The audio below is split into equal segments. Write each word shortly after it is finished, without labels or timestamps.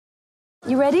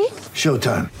You ready?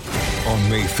 Showtime. On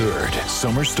May 3rd,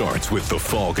 summer starts with The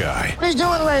Fall Guy. Let's do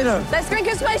it later. Let's drink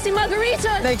a spicy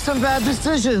margarita. Make some bad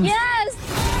decisions.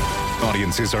 Yes!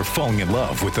 Audiences are falling in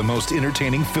love with the most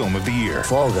entertaining film of the year.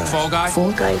 Fall Guy. Fall Guy?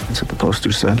 Fall Guy. That's what the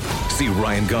poster said. See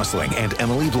Ryan Gosling and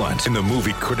Emily Blunt in the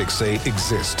movie critics say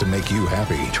exists to make you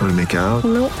happy. Trying to make it out?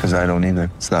 Nope. Because I don't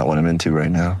either. It's not what I'm into right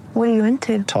now. What are you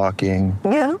into? Talking.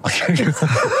 Yeah.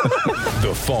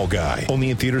 The Fall Guy.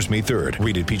 Only in theaters May 3rd.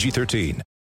 Rated PG-13.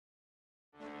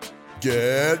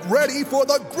 Get ready for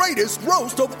the greatest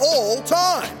roast of all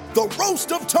time. The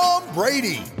Roast of Tom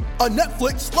Brady. A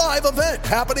Netflix live event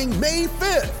happening May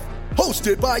 5th.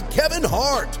 Hosted by Kevin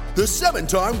Hart. The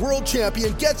 7-time world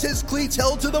champion gets his cleats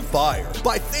held to the fire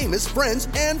by famous friends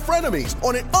and frenemies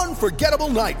on an unforgettable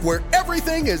night where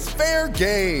everything is fair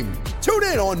game. Tune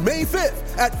in on May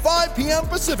 5th at 5 p.m.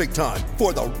 Pacific time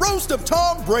for the Roast of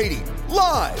Tom Brady.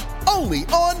 Live only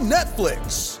on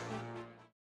Netflix.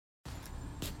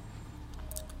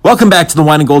 Welcome back to the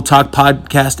Wine and Gold Talk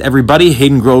podcast, everybody.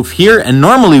 Hayden Grove here, and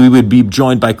normally we would be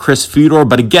joined by Chris Fedor,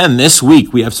 but again, this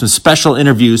week we have some special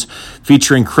interviews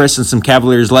featuring Chris and some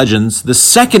Cavaliers legends. The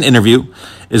second interview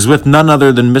is with none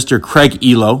other than Mr. Craig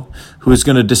Ehlo, who is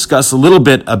going to discuss a little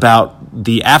bit about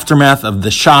the aftermath of the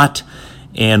shot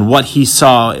and what he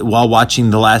saw while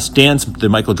watching The Last Dance, the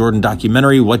Michael Jordan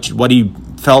documentary, what he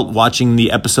felt watching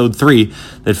the episode 3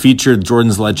 that featured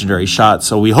Jordan's legendary shot.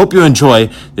 So we hope you enjoy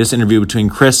this interview between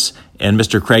Chris and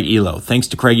Mr. Craig Ehlo. Thanks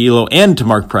to Craig Ehlo and to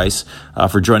Mark Price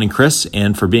for joining Chris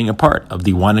and for being a part of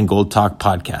the Wine and Gold Talk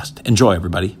podcast. Enjoy,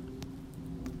 everybody.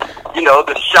 You know,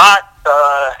 the shot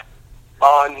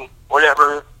on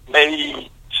whatever, May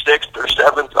 6th or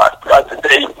 7th, I forgot the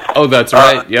date. Oh, that's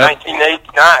right, yeah.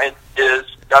 1989 is,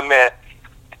 I mean,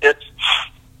 it's,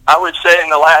 I would say in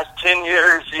the last 10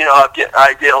 years, you know,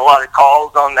 I get a lot of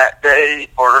calls on that day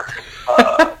or,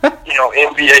 you know,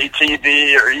 NBA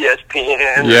TV or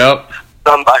ESPN. Yep. Or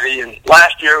somebody. And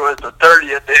last year was the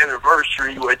 30th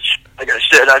anniversary, which, like I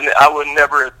said, I would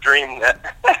never have dreamed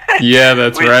that. Yeah,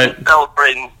 that's We've right. been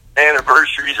celebrating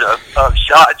anniversaries of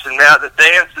shots, and now the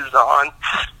dance is on.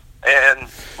 And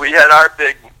we had our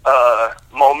big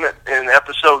moment in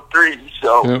episode 3,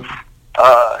 so... Yep.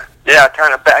 Yeah,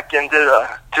 kind of back into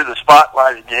the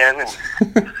spotlight again, and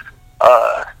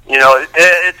you know,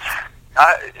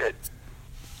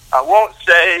 I won't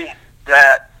say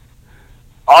that.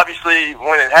 Obviously,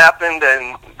 when it happened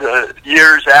and the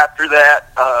years after that,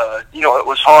 you know, it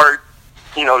was hard,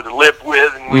 you know, to live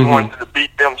with, and we wanted to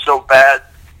beat them so bad.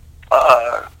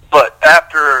 But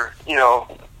after, you know,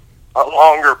 a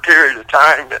longer period of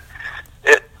time,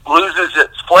 it loses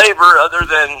its flavor other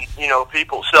than, you know,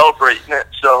 people celebrating it.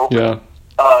 So Yeah.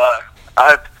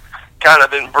 I've kind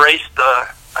of embraced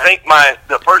I think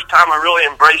the first time I really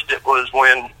embraced it was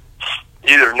when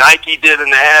either Nike did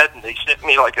an ad and they sent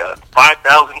me like a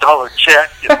 $5,000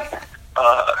 check and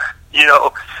you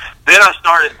know, then I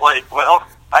started like, well,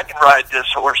 I can ride this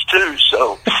horse too,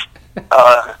 so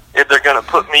if they're going to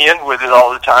put me in with it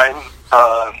all the time,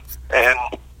 and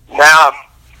now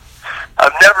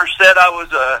I've never said I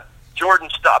was a Jordan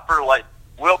stopper like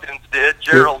Wilkins did,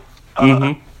 Gerald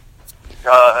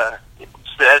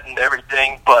said and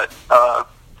everything, but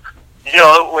you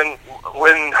know,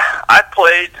 when I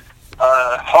played,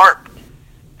 Harp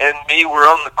and me were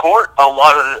on the court a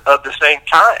lot of the same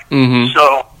time.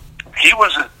 So he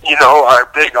was, you know, our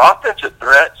big offensive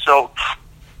threat. So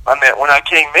I mean, when I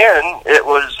came in, it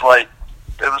was like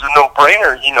it was a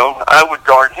no-brainer. You know, I would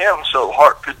guard him so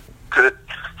Harp could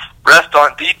rest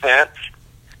on defense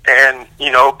and, you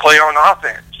know, play on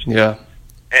offense. Yeah.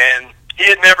 And he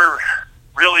had never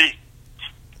really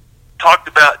talked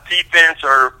about defense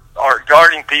or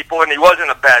guarding people, and he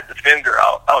wasn't a bad defender.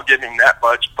 I'll give him that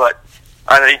much. But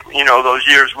I think, you know, those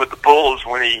years with the Bulls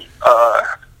when he,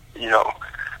 you know,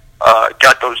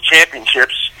 got those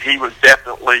championships, he was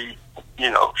definitely, you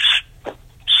know,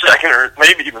 second or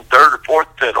maybe even third or fourth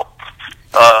fiddle.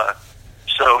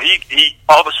 So he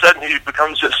all of a sudden he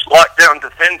becomes this lockdown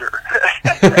defender,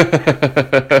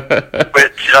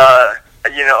 which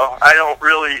you know, I don't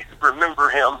really remember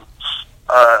him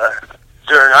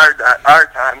during our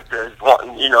time as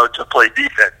wanting, you know, to play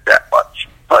defense that much.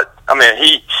 But I mean,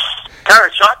 he kind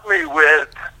of shocked me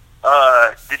with.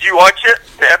 Did you watch it?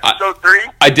 Episode 3?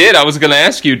 I did. I was going to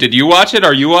ask you, did you watch it?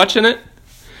 Are you watching it?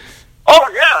 Oh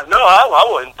yeah, no, I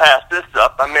wouldn't pass this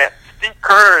up. I mean, Steve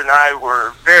Kerr and I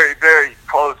were very, very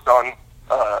close on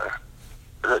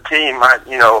the team.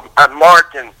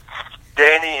 Mark and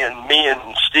Danny and me and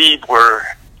Steve were,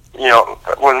 you know,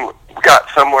 when we got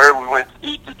somewhere, we went to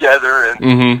eat together,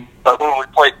 and But when we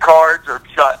played cards or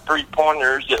shot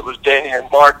 3-pointers, it was Danny and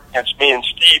Mark against me and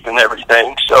Steve and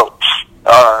everything. So,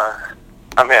 I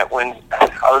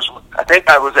think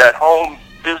I was at home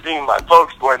visiting my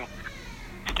folks when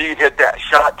Steve hit that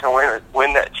shot to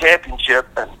win that championship,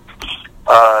 and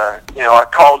I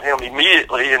called him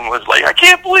immediately and was like, "I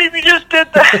can't believe you just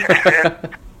did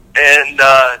that." and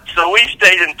so we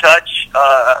stayed in touch.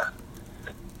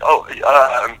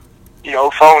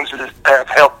 Phones have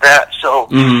helped that. So,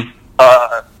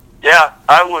 I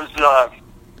was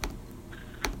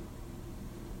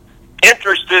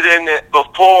interested in it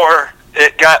before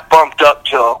it got bumped up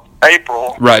till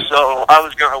April. Right. So I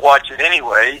was going to watch it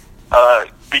anyway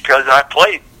because I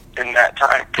played in that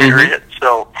time period.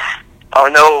 So I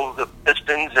know the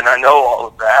Pistons and I know all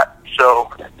of that.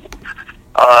 So,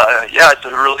 it's a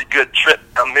really good trip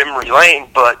down memory lane.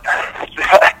 But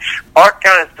Art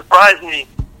kind of surprised me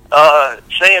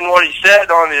saying what he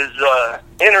said on his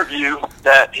interview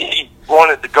that he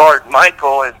wanted to guard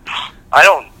Michael. And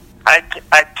I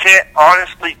can't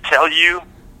honestly tell you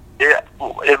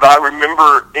if I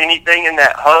remember anything in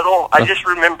that huddle. I just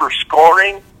remember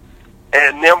scoring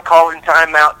and them calling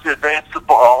timeout to advance the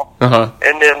ball.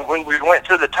 And then when we went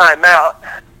to the timeout,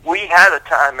 we had a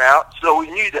timeout, so we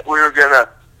knew that we were going to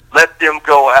let them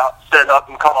go out, set up,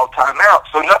 and call timeout.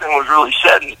 So nothing was really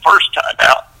said in the first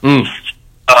timeout,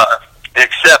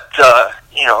 except,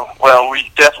 we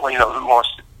definitely know who wants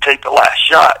to take the last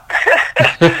shot.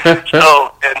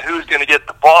 So, and who's going to get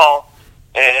the ball.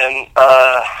 And,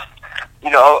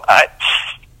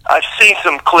 I've seen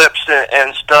some clips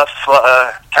and stuff,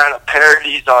 kind of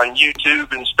parodies on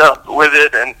YouTube and stuff with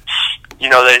it. And,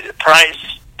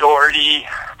 Price, Doherty,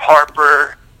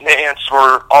 Harper, Nance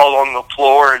were all on the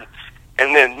floor,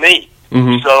 and then me.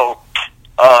 So,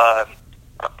 I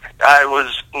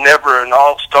was never an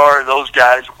all-star. Those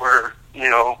guys were,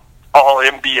 all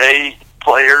NBA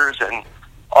players and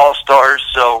all-stars.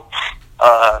 So,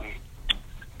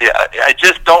 I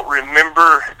just don't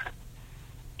remember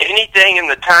anything in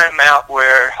the timeout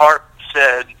where Harp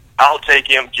said, "I'll take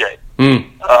MJ."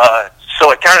 So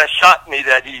it kind of shocked me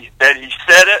that he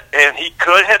said it, and he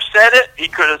could have said it. He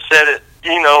could have said it,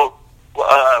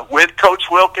 with Coach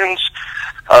Wilkins,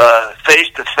 face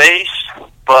to face.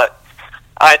 But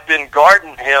I'd been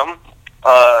guarding him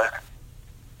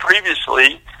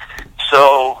previously,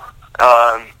 so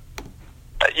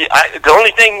the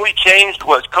only thing we changed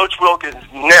was Coach Wilkins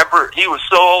he was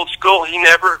so old school, he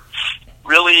never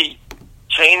really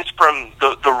changed from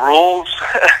the rules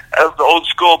of the old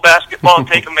school basketball.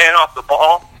 Take a man off the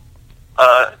ball,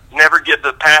 never give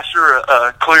the passer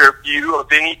a clear view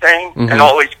of anything, and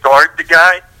always guard the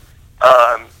guy.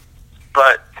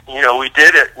 But we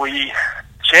did it. We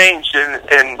changed in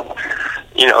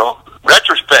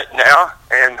retrospect now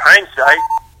and hindsight.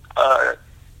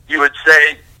 You would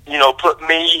say, put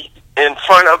me in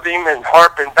front of him and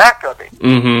Harp in back of him,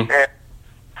 and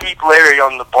keep Larry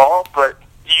on the ball. But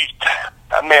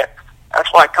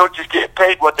that's why coaches get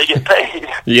paid what they get paid.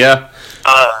 Yeah.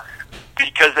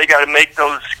 Because they got to make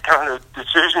those kind of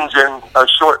decisions in a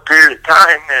short period of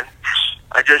time. And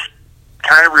I just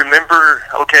kind of remember,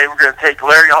 okay, we're going to take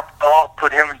Larry off the ball,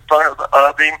 put him in front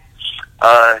of him,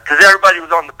 because everybody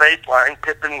was on the baseline.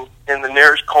 Pippen in the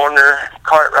nearest corner,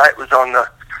 Cartwright was on the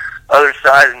other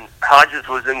side, and Hodges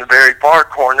was in the very far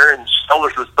corner, and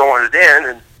Sellers was throwing it in,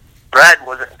 and Brad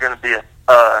wasn't going to be a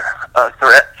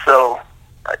threat. So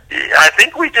I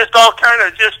think we just all kind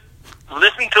of just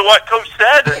listened to what Coach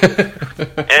said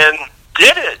and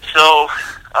did it. So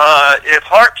if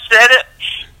Harp said it,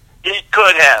 he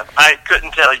could have. I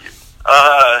couldn't tell you.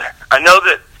 I know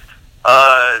that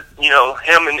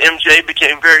him and MJ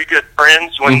became very good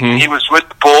friends when he was with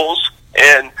the Bulls,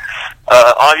 and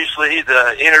obviously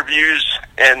the interviews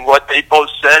and what they both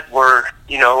said were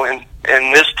in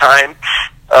this time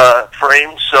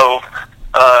frame. So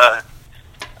I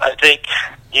think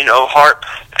Harp,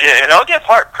 and I'll give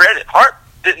Harp credit. Harp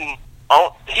didn't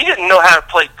know how to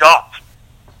play golf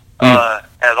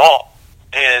at all,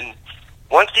 and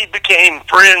once he became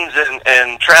friends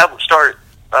and started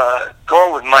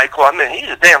going with Michael, he's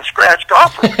a damn scratch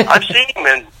golfer. I've seen him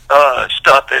in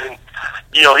stuff, and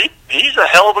he's a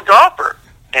hell of a golfer.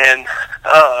 And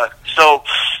so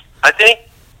I think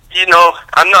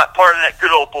I'm not part of that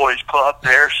good old boys club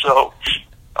there, so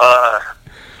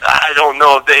I don't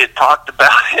know if they had talked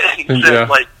about it and said,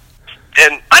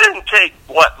 and I didn't take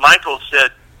what Michael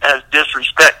said as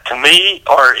disrespect to me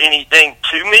or anything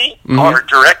to me or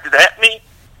directed at me.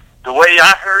 The way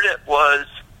I heard it was,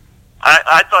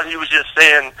 I thought he was just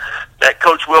saying that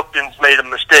Coach Wilkins made a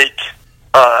mistake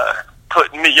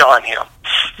putting me on him.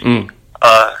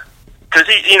 because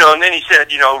he, and then he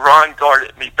said, Ron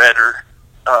guarded me better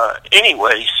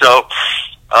anyway. So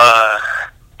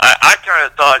I kind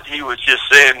of thought he was just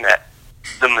saying that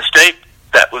the mistake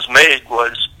that was made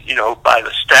was, by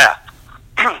the staff.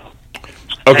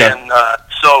 Okay. And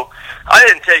so I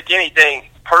didn't take anything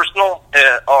personal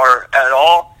or at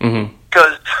all,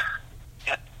 because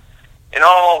in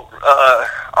all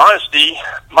honesty,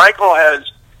 Michael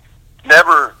has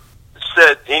never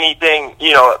said anything,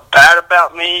 bad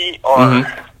about me, or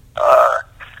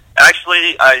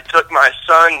actually, I took my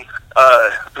son,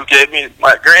 who gave me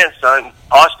my grandson,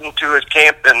 Austin, to his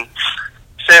camp in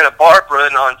Santa Barbara,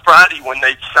 and on Friday when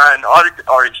they signs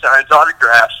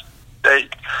autographs, they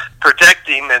protect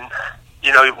him, and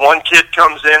one kid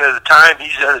comes in at a time.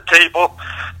 He's at a table.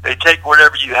 They take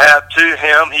whatever you have to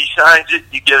him. He signs it.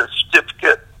 You get a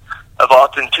certificate of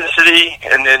authenticity,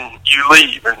 and then you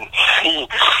leave. And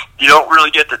you don't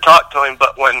really get to talk to him.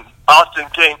 But when Austin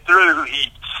came through,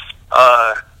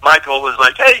 Michael was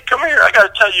like, "Hey, come here. I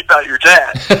got to tell you about your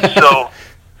dad." So,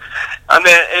 and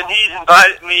he's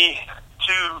invited me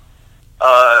to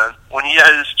when he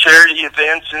had his charity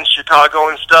events in Chicago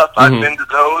and stuff. I've been to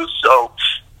those. So,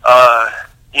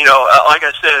 like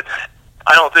I said,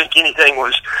 I don't think anything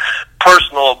was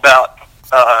personal about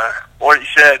what he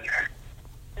said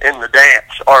in the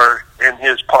dance or in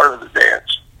his part of the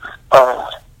dance.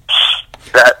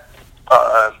 That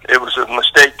it was a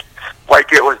mistake,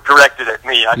 like it was directed at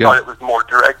me. I thought it was more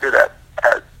directed at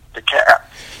the cat.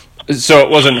 So it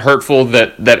wasn't hurtful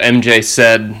that MJ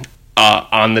said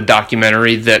on the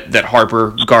documentary that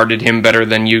Harper guarded him better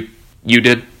than you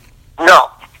did?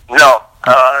 No, not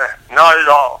at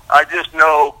all. I just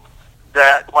know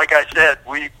that, like I said,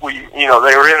 we they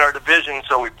were in our division,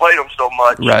 so we played them so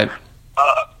much. Right.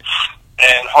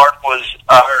 And Hart was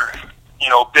our,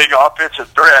 big offensive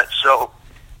threat, so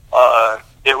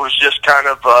it was just kind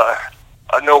of a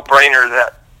no-brainer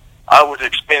that I would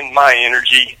expend my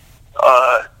energy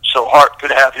so Hart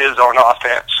could have his on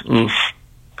offense.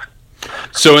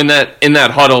 So in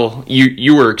that huddle,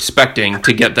 you were expecting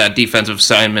to get that defensive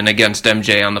assignment against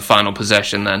MJ on the final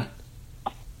possession then?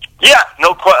 Yeah,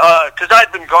 because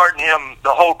I'd been guarding him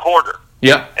the whole quarter.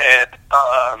 Yeah. And,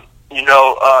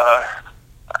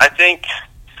 I think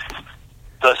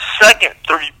the second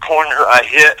three-pointer I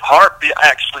hit, Hart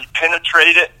actually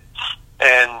penetrated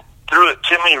and threw it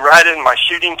to me right in my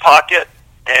shooting pocket.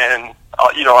 And,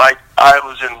 I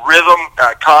was in rhythm.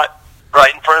 I caught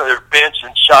right in front of their bench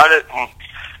and shot it and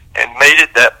made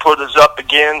it. That put us up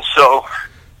again. So,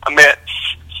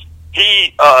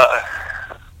 he,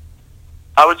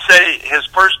 I would say his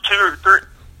first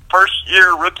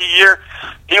rookie year,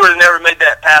 he would have never made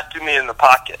that pass to me in the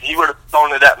pocket. He would have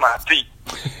thrown it at my feet.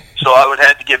 So I would have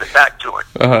had to give it back to him.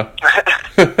 And,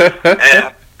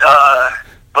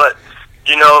 but,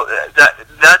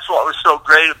 that's what was so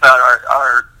great about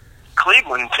our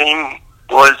Cleveland team,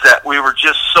 was that we were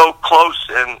just so close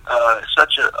and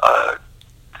such a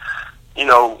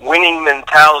winning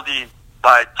mentality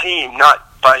by team, not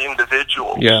by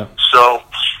individuals. Yeah. So,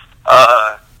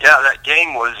 that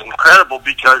game was incredible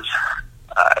because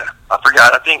I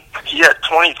forgot. I think he had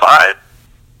 25.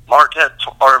 Mark had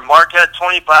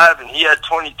 25, and he had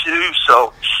 22.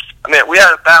 So, we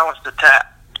had a balanced attack.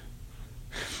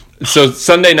 So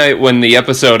Sunday night when the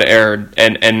episode aired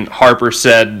and Harper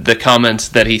said the comments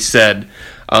that he said,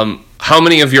 how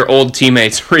many of your old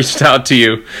teammates reached out to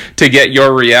you to get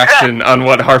your reaction on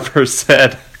what Harper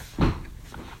said?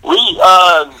 We,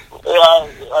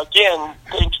 again,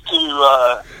 thanks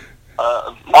to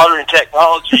modern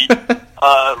technology,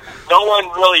 no one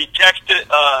really texted,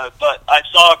 but I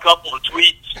saw a couple of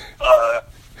tweets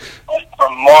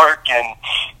from Mark, and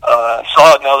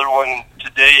saw another one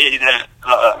today that,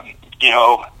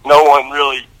 no one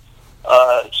really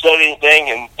said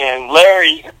anything. And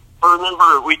Larry,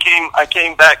 remember, I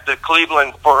came back to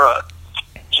Cleveland for a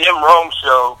Jim Rome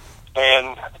show,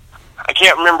 and I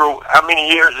can't remember how many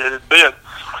years it had been,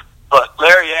 but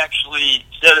Larry actually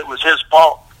said it was his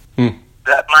fault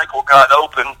that Michael got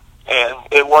open, and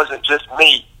it wasn't just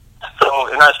me. So,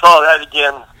 and I saw that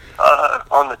again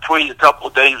on the tweet a couple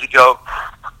of days ago.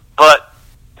 But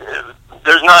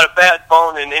there's not a bad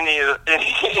bone in any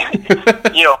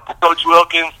Coach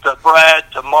Wilkins to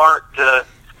Brad to Mark to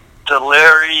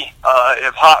Larry.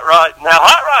 If Hot Rod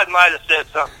might have said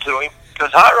something to him,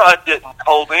 because Hot Rod didn't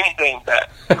hold anything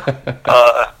back.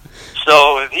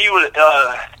 So if he would,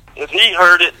 if he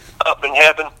heard it up in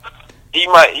heaven, he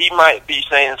might be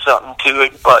saying something to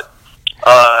him. But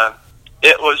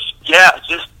it was,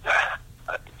 just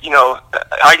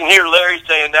I can hear Larry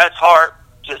saying that's Harp,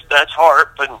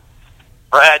 and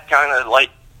Brad kind of like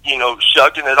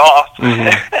shugging it off.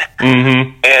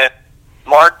 Mm-hmm. And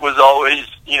Mark was always,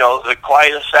 the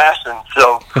quiet assassin.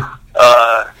 So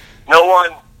no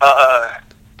one,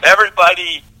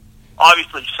 everybody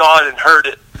obviously saw it and heard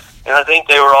it, and I think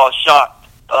they were all shocked,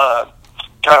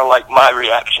 kind of like my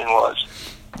reaction was.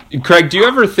 Craig, do you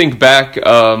ever think back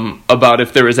about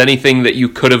if there was anything that you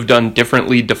could have done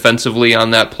differently defensively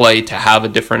on that play to have a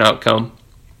different outcome?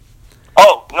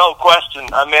 Oh, no question.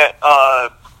 I mean,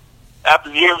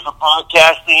 after years of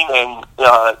podcasting and,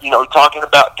 talking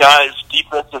about guys'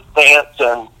 defensive stance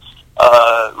and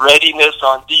readiness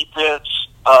on defense,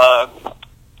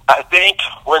 I think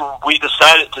when we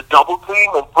decided to double team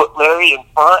and put Larry in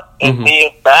front and me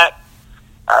in back,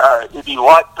 if you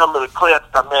watch some of the clips,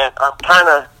 I mean, I'm kind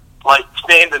of like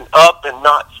standing up and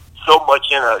not so much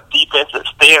in a defensive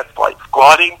stance, like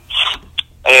squatting.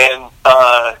 And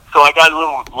so I got a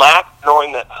little lax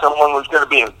knowing that someone was going to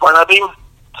be in front of him.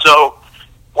 So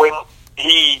when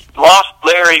he lost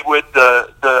Larry with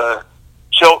the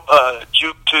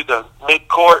juke to the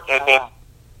midcourt, and then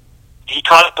he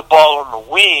caught the ball on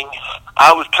the wing,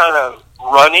 I was kind of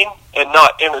running and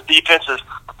not in a defensive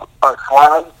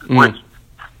slide, which,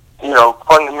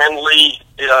 fundamentally,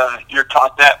 you're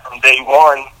taught that from day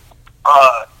one.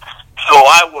 So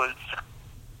I was,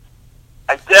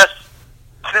 I guess,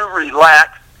 too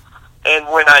relaxed. And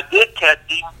when I did catch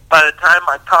him, by the time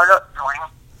I caught up to him,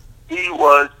 he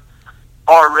was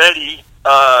already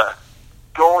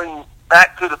going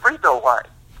back to the free throw line.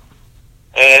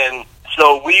 And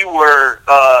so we were,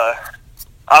 I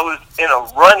was in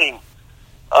a running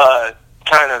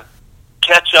kind of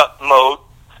catch-up mode.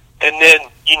 And then,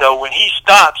 when he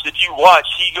stops, if you watch,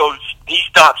 he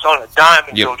stops on a dime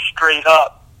and goes straight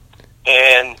up.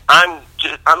 And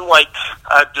I'm like,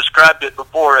 I've described it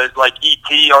before as like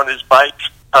E.T. on his bike,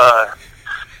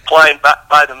 flying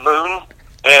by the moon.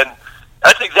 And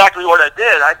that's exactly what I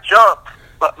did. I jumped,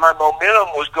 but my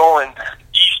momentum was going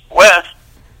east-west,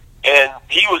 and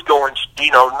he was going,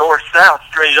 north-south,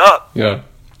 straight up. Yeah.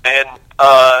 And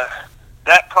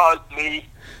that caused me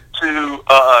to,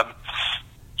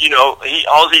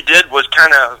 all he did was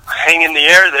kind of hang in the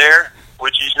air there,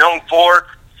 which he's known for,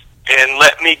 and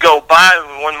let me go by.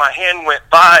 And when my hand went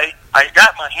by, I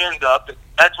got my hand up. And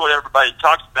that's what everybody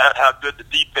talks about, how good the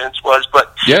defense was.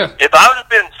 But if I would have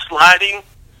been sliding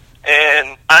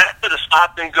and I could have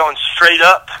stopped and gone straight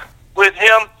up with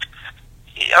him,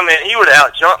 I mean, he would have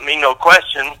out-jumped me, no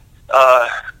question,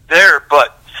 there.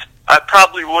 But I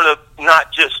probably would have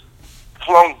not just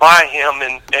flown by him,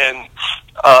 and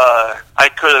I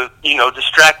could have,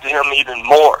 distracted him even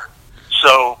more.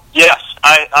 So, yes,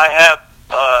 I have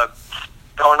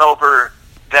gone over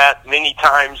that many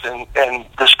times and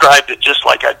described it just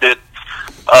like I did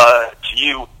to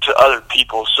you, to other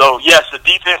people. So, yes, a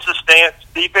defensive stance,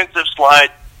 defensive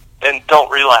slide, and don't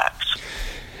relax.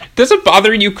 Does it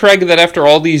bother you, Craig, that after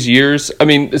all these years, I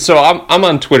mean, so I'm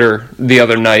on Twitter the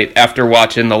other night after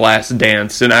watching The Last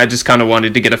Dance, and I just kind of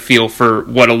wanted to get a feel for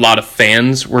what a lot of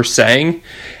fans were saying,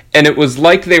 and it was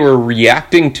like they were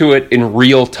reacting to it in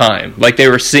real time, like they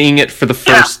were seeing it for the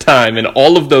first time, and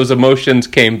all of those emotions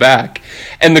came back,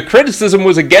 and the criticism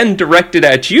was again directed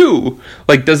at you.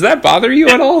 Like, does that bother you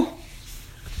at all?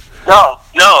 No.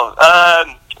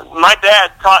 My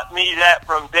dad taught me that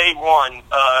from day one.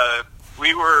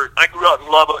 I grew up in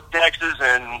Lubbock, Texas,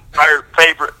 and our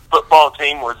favorite football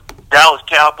team was Dallas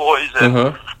Cowboys.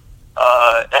 And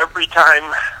every time,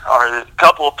 or a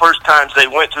couple of first times they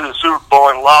went to the Super Bowl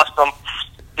and lost them,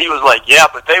 he was like, yeah,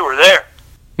 but they were there.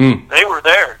 They were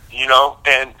there,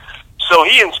 And so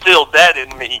he instilled that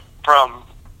in me from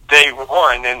day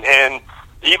one. And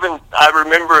even I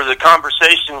remember the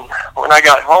conversation when I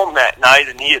got home that night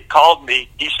and he had called me,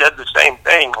 he said the same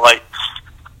thing, like,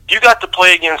 you got to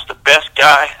play against the best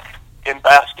guy in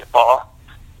basketball.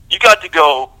 You got to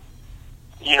go,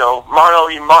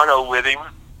 mano-a-mano with him.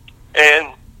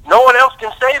 And no one else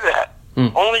can say that.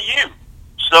 Only you.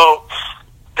 So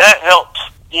that helped,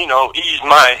 ease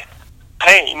my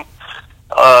pain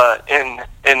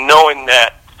in knowing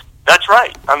that that's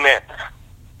right. I mean,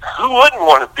 who wouldn't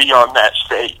want to be on that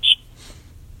stage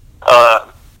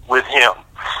with him?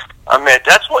 I mean,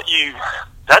 that's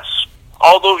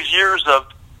all those years of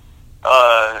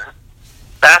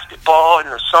basketball in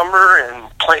the summer and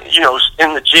play,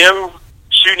 in the gym,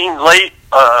 shooting late,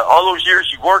 all those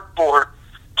years you worked for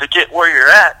to get where you're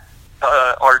at,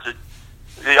 or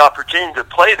the opportunity to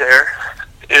play there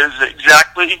is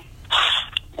exactly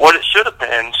what it should have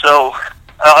been. So,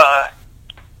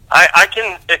 I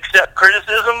can accept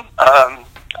criticism.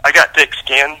 I got thick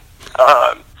skin.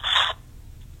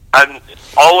 I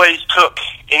always took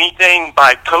anything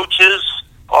by coaches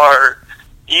or,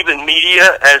 even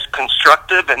media as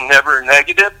constructive and never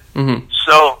negative. Mm-hmm.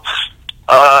 So,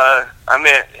 I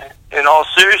mean, in all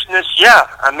seriousness, yeah,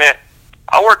 I mean,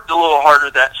 I worked a little harder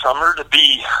that summer to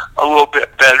be a little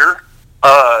bit better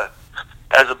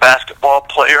as a basketball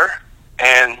player.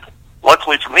 And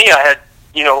luckily for me, I had,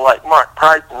 like Mark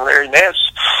Price and Larry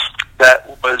Nance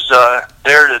that was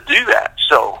there to do that.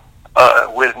 So,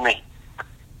 with me.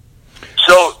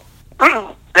 So,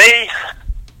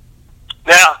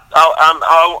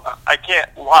 I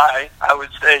can't lie. I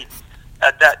would say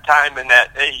at that time and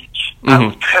that age, I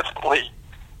was definitely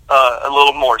a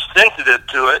little more sensitive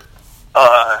to it,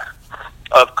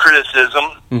 of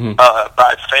criticism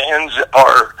by fans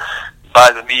or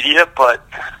by the media. But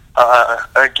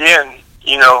again,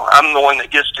 I'm the one that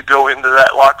gets to go into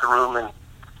that locker room and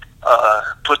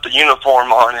put the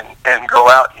uniform on and go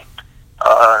out and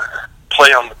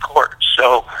play on the court.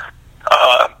 So,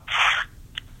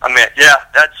 I mean, yeah,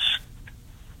 that's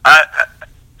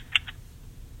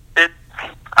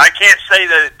I can't say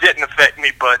that it didn't affect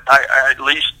me, but I at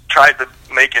least tried to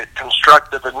make it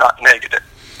constructive and not negative.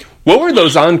 What were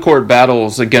those on-court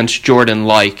battles against Jordan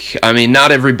like? I mean,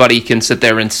 not everybody can sit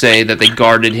there and say that they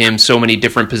guarded him so many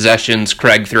different possessions,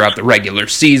 Craig, throughout the regular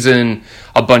season,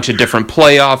 a bunch of different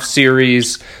playoff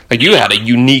series. Like, you had a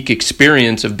unique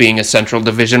experience of being a Central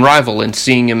Division rival and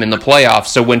seeing him in the playoffs.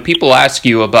 So when people ask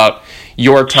you about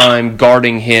your time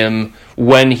guarding him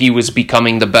when he was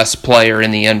becoming the best player in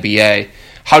the NBA,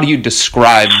 how do you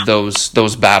describe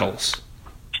those battles?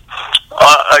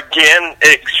 Again,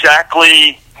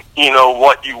 exactly,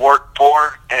 what you work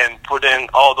for and put in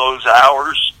all those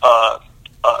hours,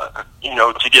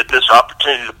 to get this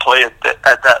opportunity to play at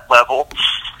that level.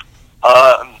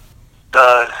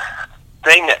 The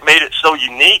thing that made it so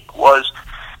unique was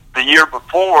the year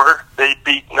before they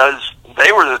beaten us.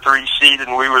 They were the 3 seed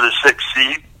and we were the 6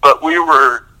 seed, but we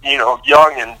were,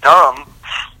 young and dumb.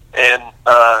 And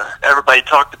everybody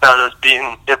talked about us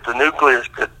being, if the Nucleus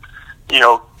could,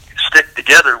 stick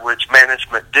together, which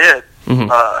management did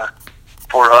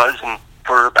for us and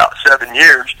for about 7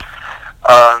 years.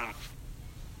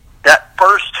 That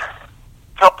first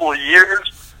couple of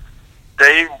years,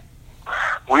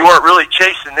 we weren't really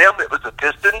chasing them. It was the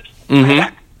Pistons.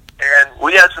 And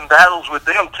we had some battles with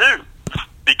them, too,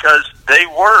 because they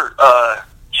were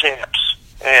champs.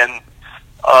 And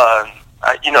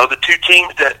the two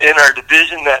teams that in our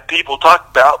division that people talked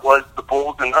about was the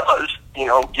Bulls and us,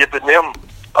 giving them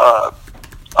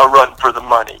a run for the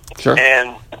money. Sure.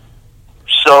 And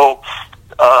so,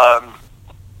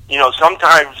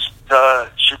 sometimes the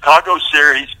Chicago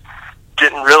series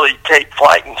didn't really take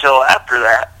flight until after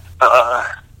that,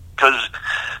 because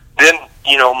then,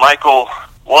 Michael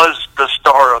was the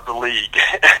star of the league.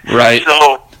 Right.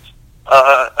 So,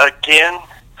 again,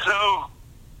 who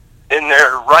in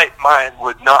their right mind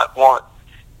would not want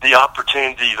the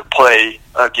opportunity to play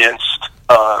against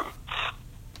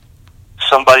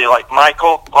somebody like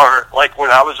Michael, or like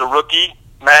when I was a rookie,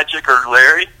 Magic or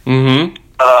Larry,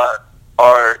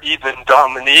 or even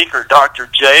Dominique or Dr.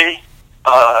 J.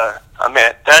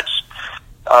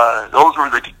 Those were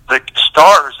the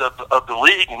stars of the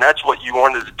league, and that's what you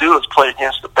wanted to do, is play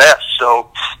against the best.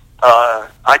 So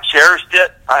I cherished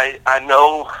it. I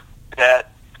know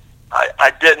that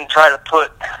I didn't try to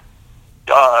put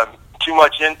too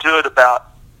much into it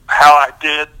about how I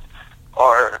did,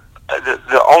 or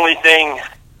the only thing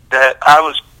that I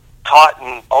was taught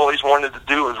and always wanted to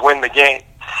do was win the game.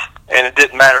 And it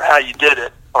didn't matter how you did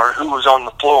it or who was on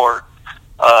the floor,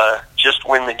 just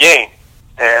win the game.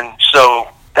 And so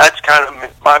that's kind of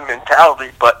my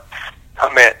mentality. But,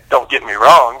 don't get me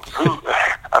wrong.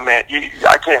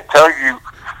 I can't tell you.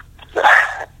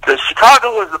 The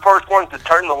Chicago was the first ones to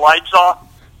turn the lights off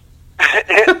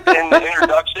in the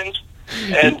introductions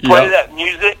and play that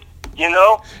music,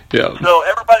 Yeah. So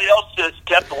everybody else just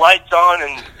kept the lights on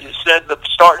and said the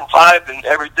starting five and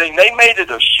everything. They made it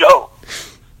a show.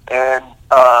 And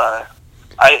I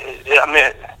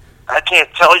can't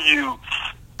tell you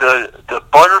the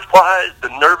butterflies, the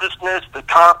nervousness, the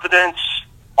confidence,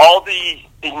 all the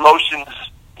emotions,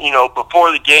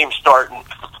 before the game starting,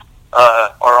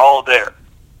 are all there.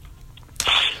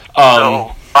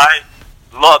 So I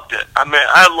loved it.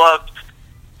 I loved,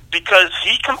 because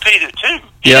he competed too.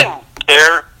 He didn't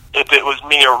care if it was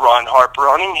me or Ron Harper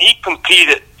on him. He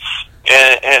competed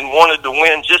and wanted to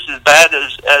win just as bad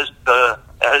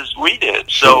as we did.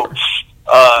 So,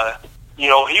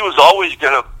 he was always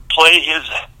going to play his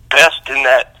best in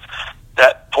that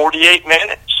 48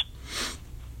 minutes.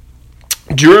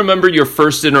 Do you remember your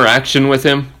first interaction with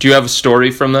him? Do you have a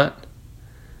story from that?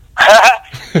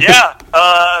 Yeah.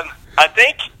 I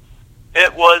think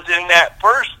it was in that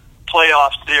first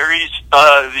playoff series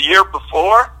the year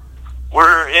before.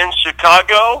 We're in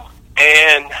Chicago,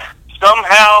 and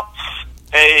somehow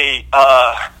he's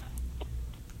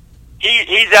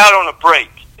out on a break.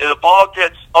 The ball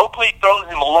gets, Oakley throws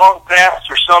him a long pass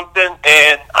or something,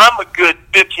 and I'm a good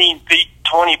 15 feet,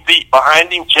 20 feet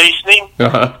behind him, chasing him,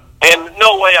 and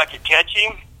no way I could catch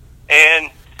him.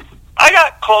 And I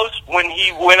got close when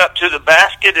he went up to the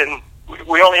basket, and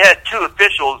we only had 2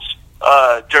 officials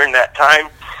during that time,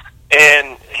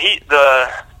 and the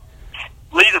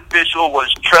lead official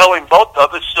was trailing both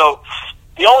of us, so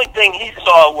the only thing he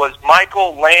saw was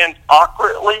Michael land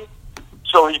awkwardly,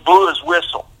 so he blew his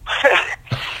whistle.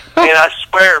 And I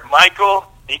swear, Michael,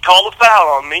 he called a foul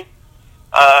on me.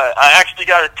 I actually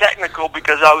got a technical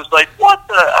because I was like,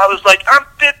 I'm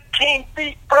 15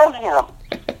 feet from him.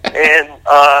 And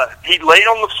he laid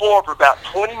on the floor for about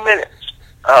 20 minutes.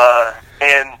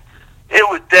 And it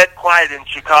was dead quiet in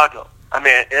Chicago. I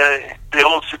mean, the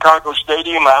old Chicago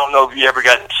Stadium, I don't know if you ever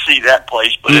got to see that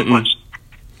place, but it was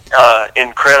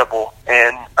incredible.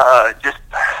 And just,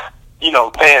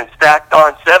 man, stacked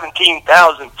on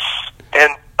 17,000.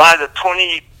 And by the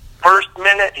 21st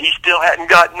minute, he still hadn't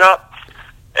gotten up.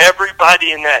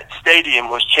 Everybody in that stadium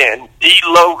was chanting,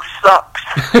 "Elo sucks."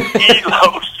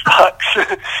 Elo sucks.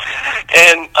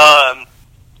 And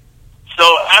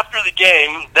so after the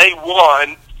game, they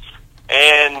won,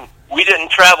 and we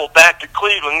didn't travel back to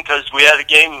Cleveland because we had a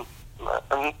game,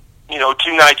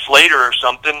 2 nights later or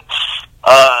something.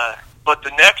 But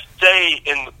the next day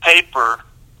in the paper,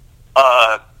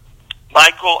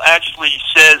 Michael actually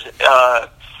says,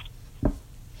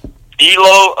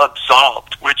 Elo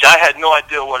absolved, which I had no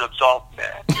idea what absolved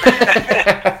meant.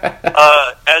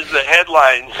 As the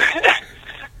headlines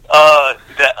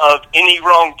of any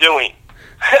wrongdoing.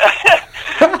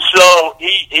 So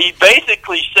he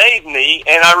basically saved me,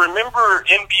 and I remember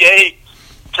NBA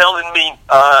telling me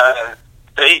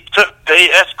they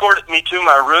escorted me to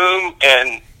my room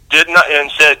and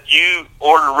said, "You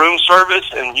order room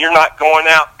service, and you're not going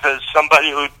out because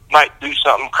somebody who might do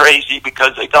something crazy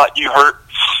because they thought you hurt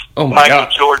Michael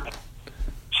Jordan."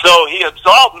 So he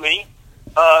absolved me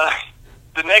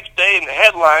the next day in the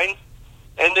headlines,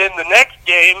 and then the next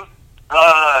game,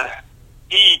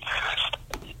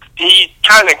 he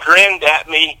kind of grinned at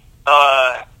me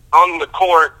on the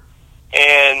court,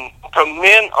 and from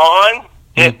then on,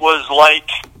 it was like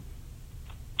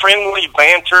friendly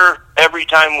banter every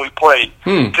time we played.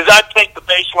 Because I'd take the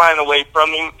baseline away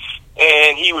from him,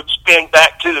 and he would spin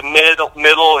back to the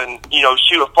middle and,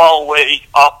 shoot a fall away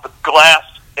off the glass,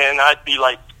 and I'd be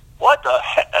like, "What the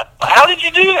heck? How did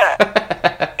you do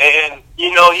that?" And,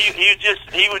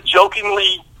 he would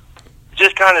jokingly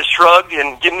just kind of shrug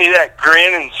and give me that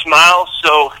grin and smile.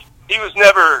 So he was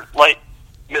never,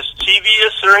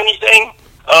 mischievous or anything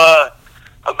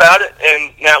about it.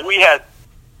 And now we had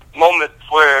moments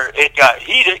where it got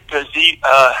heated because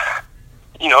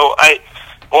I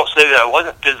won't say that I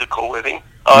wasn't physical with him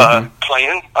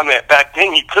playing. I mean, back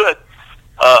then you could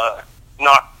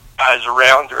knock guys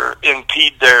around or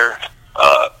impede their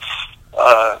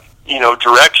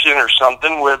direction or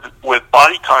something with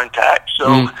body contact. So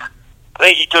I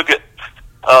think he took it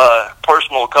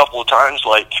personal a couple of times,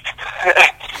 like,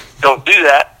 don't do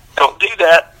that.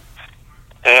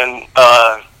 And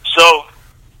so,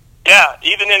 yeah,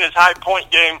 even in his high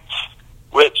point game,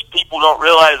 which people don't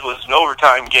realize was an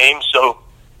overtime game, so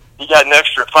he got an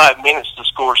extra 5 minutes to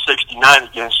score 69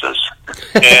 against us.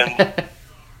 And,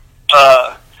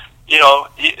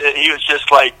 he was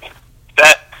just like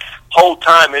that whole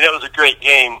time, and it was a great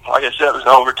game. Like I said, it was an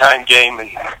overtime game, and,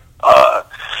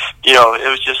 it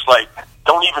was just like,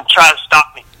 don't even try to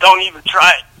stop me. Don't even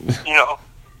try it,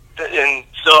 And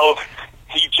so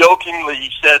he jokingly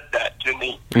said that to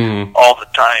me all the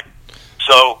time.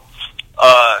 So,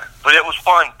 but it was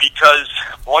fun because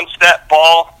once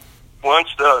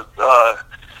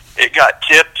it got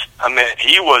tipped, I mean,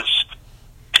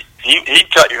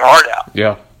 he'd cut your heart out.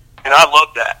 Yeah. And I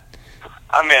love that.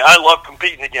 I mean, I love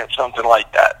competing against something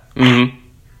like that. Mm-hmm.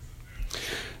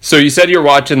 So you said you're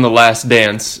watching The Last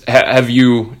Dance. Have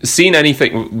you seen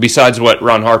anything besides what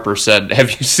Ron Harper said? Have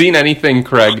you seen anything,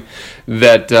 Craig,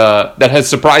 that has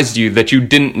surprised you that you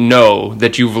didn't know,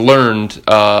 that you've learned,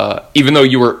 even though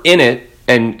you were in it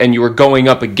and you were going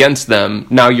up against them?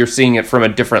 Now you're seeing it from a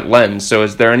different lens. So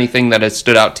is there anything that has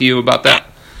stood out to you about that?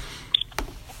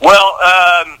 Well,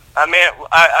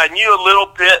 I knew a little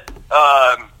bit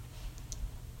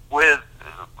with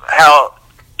how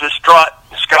distraught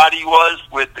Scotty was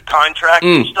with the contract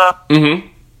and stuff. Mm-hmm.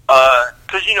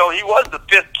 Because, he was the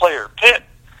 5th player picked,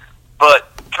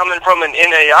 but coming from an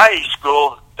NAIA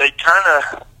school, they kind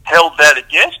of held that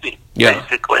against him.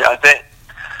 basically, I think.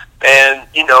 And,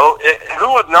 you know,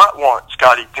 who would not want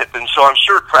Scottie Pippen? So I'm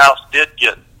sure Krause did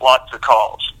get lots of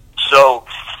calls. So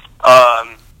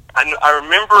I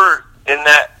remember in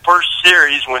that first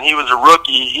series when he was a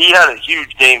rookie, he had a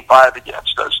huge Game 5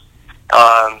 against us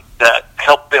that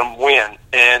helped them win.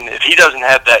 And if he doesn't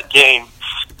have that game,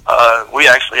 we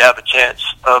actually have a chance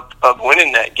of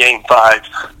winning that Game 5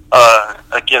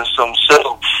 against them.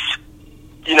 So,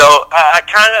 you know, I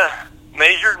kind of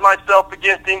measured myself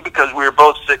against him because we were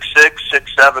both 6'6",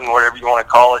 6'7", whatever you want to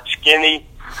call it, skinny,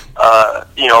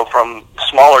 you know, from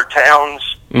smaller towns.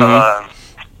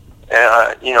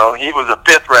 You know, he was a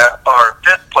fifth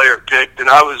player picked, and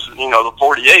I was, you know, the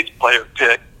 48th player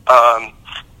picked.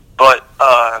 But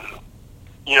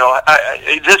you know,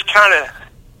 it just kind of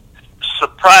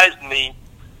surprised me,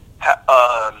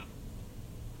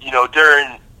 you know,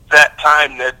 during that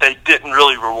time that they didn't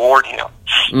really reward him.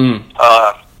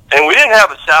 And we didn't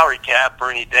have a salary cap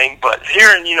or anything, but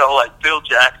hearing, you know, like Phil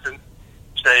Jackson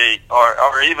say,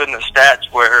 or even the stats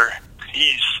where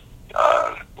he's,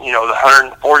 you know, the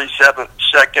 147th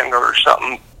second or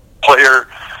something player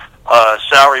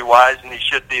salary-wise, and he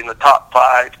should be in the top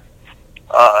 5.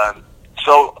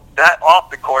 So that off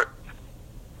the court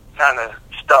kind of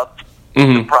stuff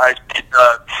surprised me.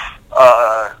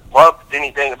 Loved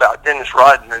anything about Dennis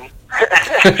Rodman.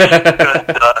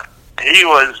 He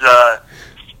was,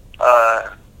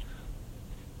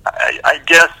 I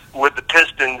guess with the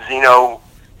Pistons, you know,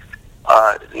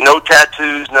 no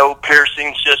tattoos, no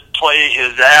piercings, just play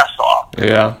his ass off.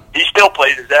 Yeah. He still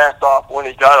played his ass off when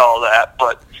he got all that,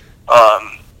 but,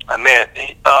 I mean,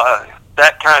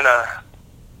 that kind of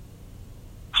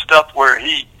stuff where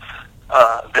he,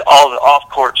 all the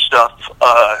off-court stuff,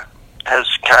 has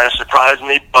kind of surprised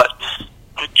me, but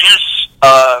just,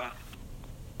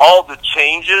 all the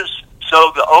changes.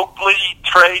 So the Oakley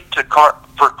trade for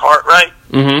Cartwright,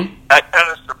 that kind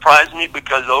of surprised me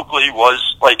because Oakley was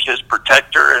like his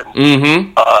protector, and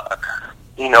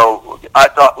you know, I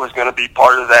thought was going to be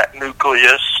part of that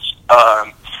nucleus.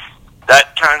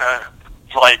 That kind of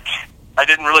like I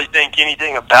didn't really think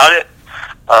anything about it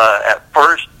at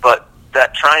first, but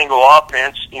that triangle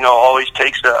offense, you know, always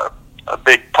takes a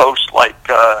big post like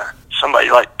somebody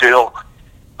like Bill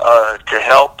to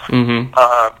help.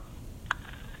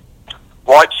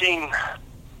 Watching,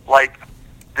 like,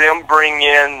 them bring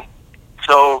in,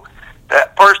 so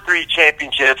that first 3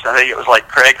 championships, I think it was like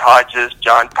Craig Hodges,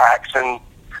 John Paxson,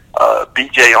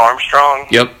 B.J. Armstrong,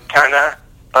 kind of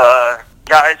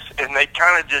guys, and they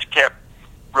kind of just kept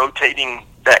rotating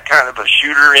that kind of a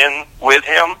shooter in with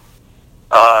him.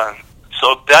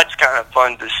 So that's kind of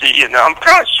fun to see, and I'm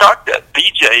kind of shocked that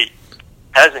B.J.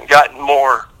 hasn't gotten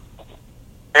more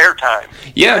airtime.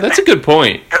 Yeah, that's a good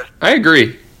point. I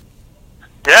agree.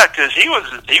 Yeah, because he was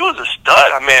a stud.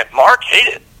 I mean, Mark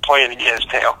hated playing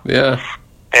against him. Yeah.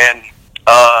 And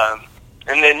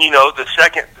then, you know, the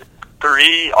second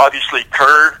 3, obviously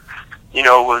Kerr, you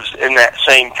know, was in that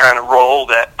same kind of role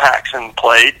that Paxson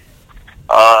played.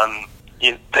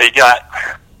 They got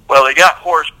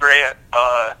Horace Grant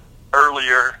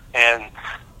earlier, and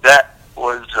that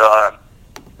was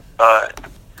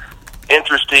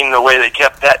interesting the way they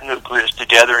kept that nucleus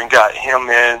together and got him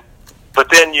in. But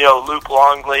then, you know, Luke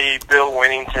Longley, Bill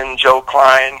Winnington, Joe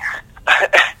Klein,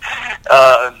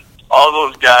 all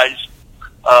those guys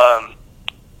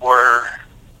were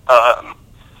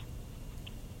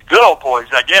good old boys,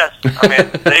 I guess. I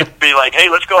mean, they'd be like, hey,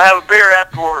 let's go have a beer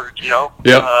afterwards, you know.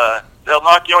 They'll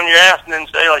knock you on your ass and then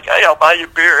say, like, hey, I'll buy you a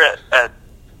beer at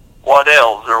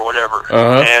Waddell's or whatever.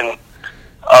 And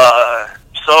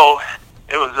so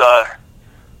it was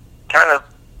kind of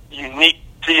unique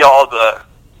to see all the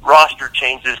roster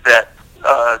changes that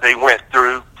they went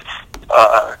through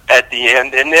at the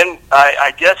end. And then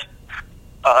I guess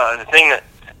the thing that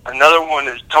another one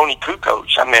is Tony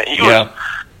Kukoc. I mean,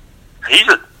 he's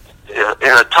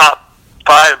in a top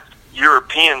 5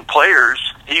 European players.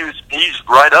 He's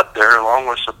right up there along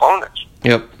with Sabonis.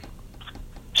 Yep.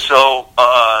 So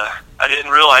I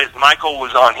didn't realize Michael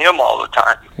was on him all the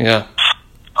time. Yeah.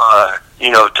 You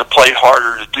know, to play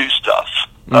harder, to do stuff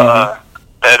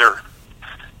better.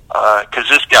 Because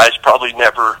this guy's probably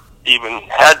never even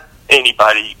had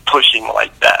anybody pushing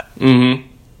like that.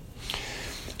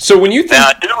 So when you think... Now,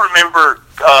 I do remember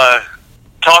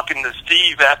talking to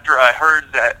Steve after I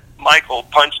heard that Michael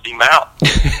punched him out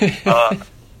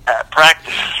at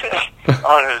practice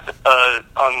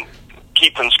on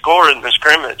keeping score in the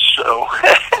scrimmage. So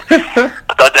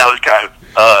I thought that was kind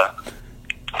of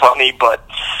funny, but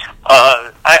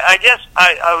I guess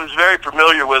I was very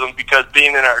familiar with him because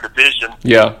being in our division,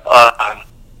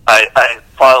 I I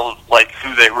followed like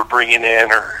who they were bringing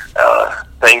in or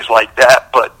things like that.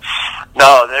 But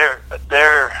no, they're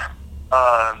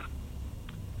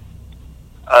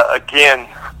again.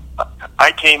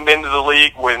 I came into the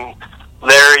league when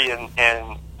Larry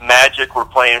and Magic were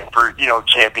playing for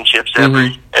championships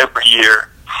every year,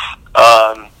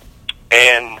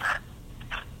 and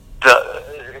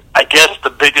I guess the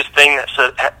biggest thing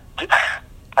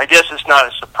I guess it's not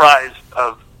a surprise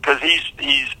because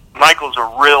Michael's a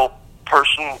real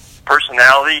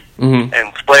personality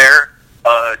and flair,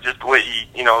 just the way he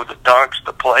the dunks,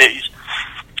 the plays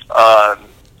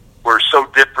were so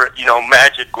different.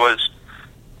 Magic was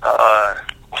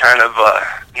kind of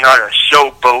not a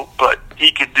showboat, but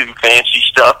he could do fancy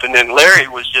stuff. And then Larry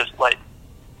was just like,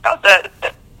 how'd that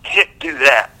hit do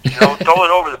that? Throw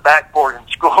it over the backboard and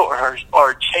score,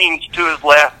 or change to his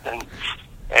left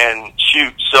and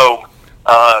shoot. So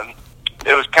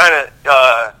it was kind of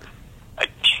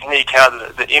unique how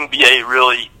the NBA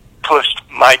really pushed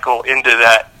Michael into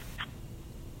that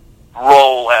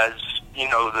role as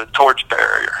the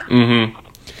torchbearer. Mm-hmm.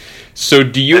 So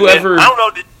do you ever? I don't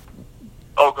know.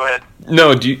 Go ahead.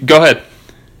 No, go ahead.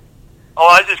 Oh,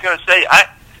 I was just going to say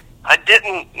I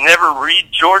didn't never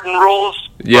read Jordan rules.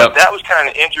 Yeah, that was kind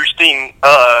of interesting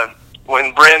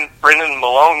when Brendan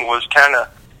Malone was kind of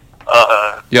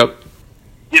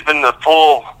given the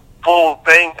full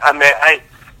thing. I mean, I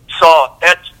saw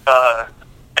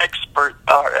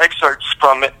excerpts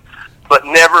from it, but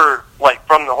never like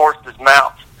from the horse's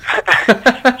mouth.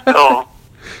 So,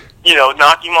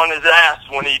 knock him on his ass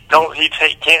when he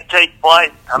can't take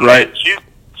flight. I mean, right. Shoot.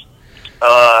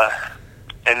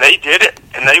 And they did it,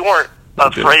 and they weren't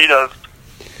afraid of,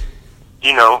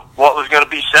 what was going to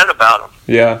be said about them.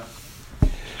 Yeah.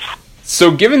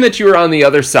 So given that you were on the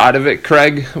other side of it,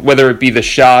 Craig, whether it be the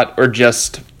shot or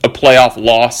just a playoff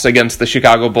loss against the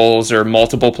Chicago Bulls or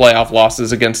multiple playoff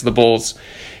losses against the Bulls,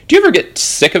 do you ever get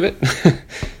sick of it?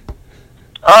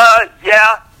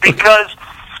 Yeah, because,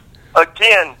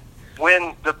 again,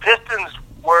 when the Pistons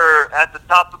were at the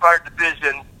top of our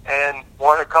division and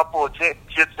won a couple of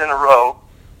championships in a row,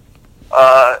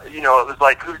 it was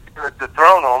like who's going to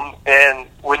dethrone them. And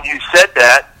when you said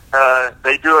that,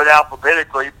 they do it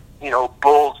alphabetically,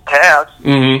 Bulls, Cavs.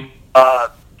 Mm-hmm.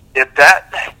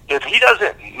 If he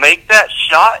doesn't make that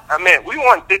shot, I mean, we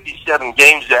won 57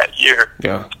 games that year.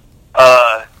 Yeah.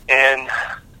 And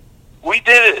we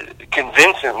did it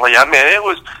convincingly. I mean, it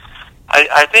was.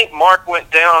 I think Mark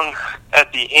went down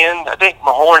at the end. I think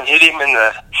Mahorn hit him in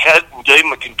the head and gave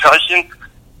him a concussion.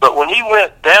 But when he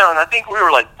went down, I think we were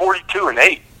like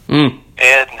 42-8. And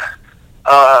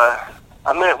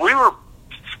I mean,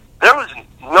 there was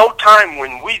no time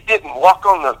when we didn't walk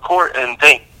on the court and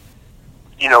think,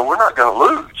 we're not going to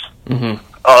lose. Mm-hmm.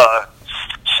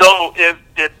 So if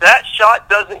that shot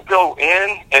doesn't go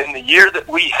in the year that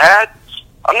we had,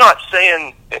 I'm not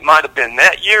saying it might have been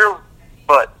that year,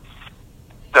 but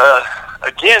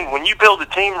again, when you build a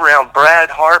team around Brad,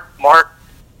 Harp, Mark,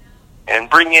 and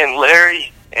bring in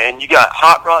Larry, and you got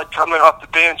Hot Rod coming off the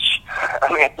bench,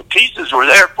 I mean, the pieces were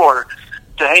there to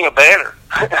hang a banner.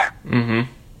 Mm-hmm.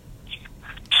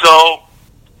 So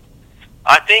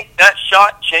I think that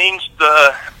shot changed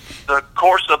the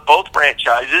course of both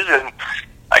franchises, and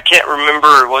I can't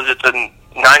remember, was it the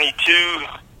 92,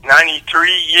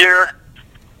 93 year?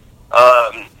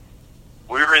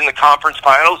 We were in the conference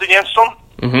finals against them.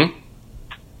 Mm-hmm.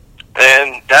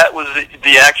 And that was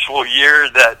the actual year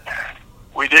that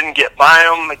we didn't get by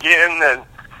them again, and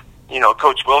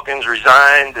Coach Wilkins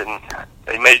resigned, and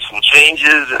they made some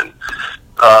changes, and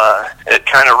it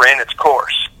kind of ran its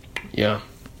course. Yeah.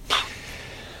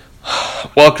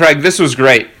 Well, Craig, this was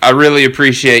great. I really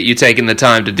appreciate you taking the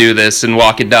time to do this and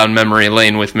walking down memory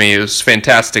lane with me. It was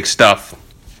fantastic stuff.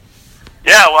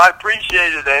 Yeah, well, I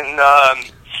appreciate it, and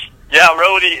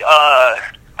Rody,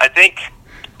 I think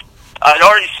I'd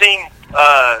already seen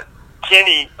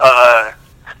Kenny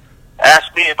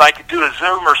ask me if I could do a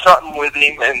Zoom or something with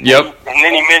him, and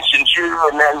then he mentioned you,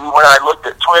 and then when I looked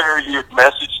at Twitter, you had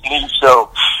messaged me,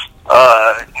 so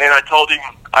then I told him,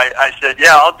 I said,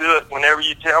 yeah, I'll do it whenever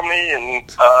you tell me,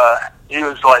 and he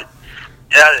was like,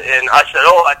 yeah, and I said,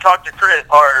 I talked to Chris,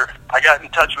 or I got in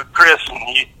touch with Chris, and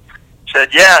he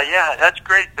said, yeah, that's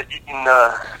great that you can,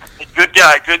 good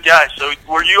guy. So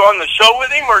were you on the show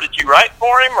with him, or did you write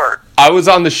for him, or? I was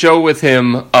on the show with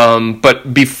him,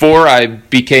 but before I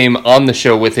became on the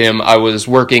show with him, I was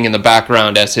working in the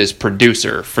background as his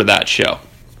producer for that show.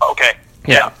 Okay,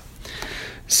 yeah.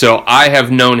 So I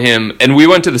have known him, and we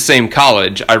went to the same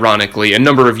college, ironically, a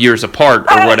number of years apart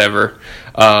or whatever.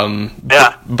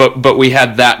 But we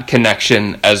had that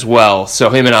connection as well. So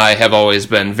him and I have always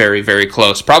been very, very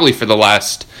close, probably for the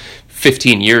last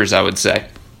 15 years, I would say.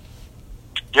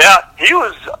 Yeah, he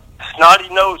was a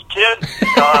snotty-nosed kid,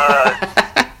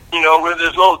 with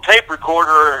his little tape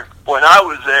recorder when I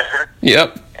was there.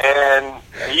 Yep. And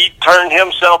he turned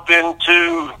himself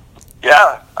into,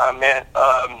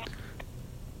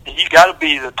 he's got to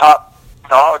be the top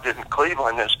dog in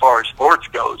Cleveland as far as sports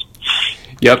goes.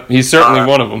 Yep, he's certainly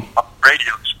one of them.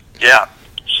 Radios, yeah.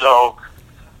 So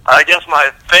I guess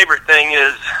my favorite thing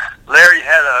is Larry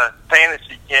had a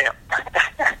fantasy camp,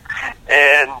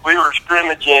 and we were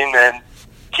scrimmaging, and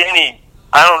Kenny,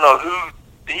 I don't know who,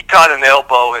 he caught an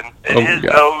elbow, and his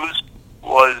nose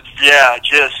was,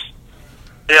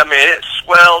 it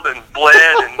swelled and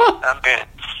bled, and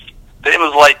it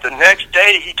was like the next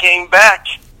day he came back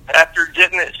after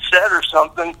getting it set or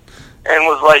something, and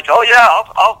was like, "Oh yeah,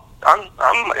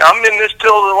 I'm in this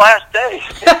till the last day."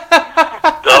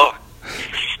 So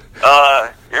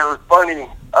it was funny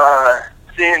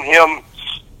seeing him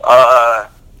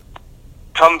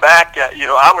come back.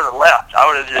 I would have left. I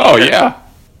would have just said,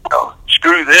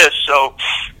 screw this. So,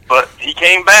 but he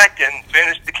came back and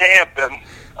finished the camp, and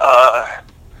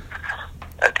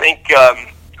I think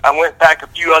I went back a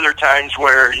few other times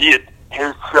where his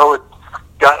show had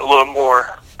gotten a little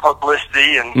more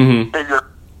publicity and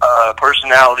bigger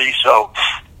personality. So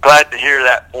glad to hear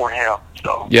that for him.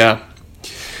 So yeah.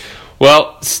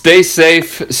 Well, stay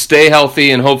safe, stay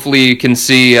healthy, and hopefully you can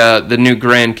see the new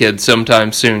grandkids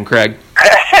sometime soon, Craig.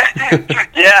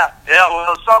 Yeah.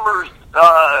 Well, summers,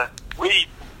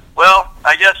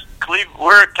 I guess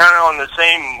we're kind of on the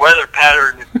same weather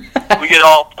pattern. We get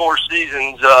all 4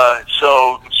 seasons,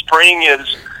 so spring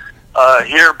is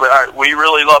here, but we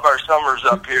really love our summers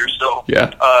up here. So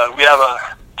we have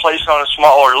a place on a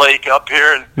smaller lake up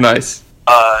here, and nice.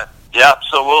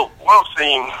 So we'll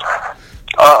see him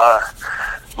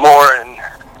more, and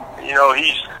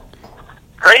he's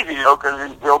crazy though,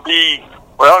 because he'll be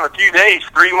in a few days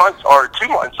 3 months or 2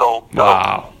 months old. So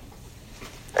wow,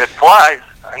 it flies.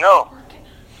 I know.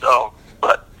 So,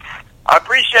 but I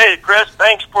appreciate it, Chris.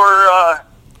 Thanks for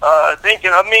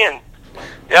thinking of me, and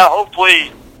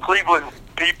hopefully Cleveland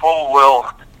people will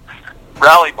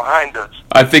rally behind us.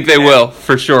 I think they will,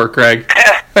 for sure, Craig.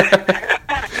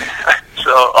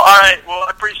 So, all right. Well, I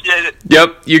appreciate it.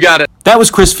 Yep, you got it. That was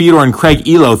Chris Fedor and Craig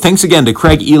Elo. Thanks again to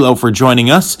Craig Elo for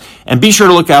joining us. And be sure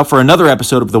to look out for another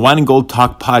episode of the Wine and Gold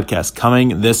Talk podcast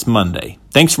coming this Monday.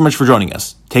 Thanks so much for joining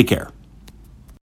us. Take care.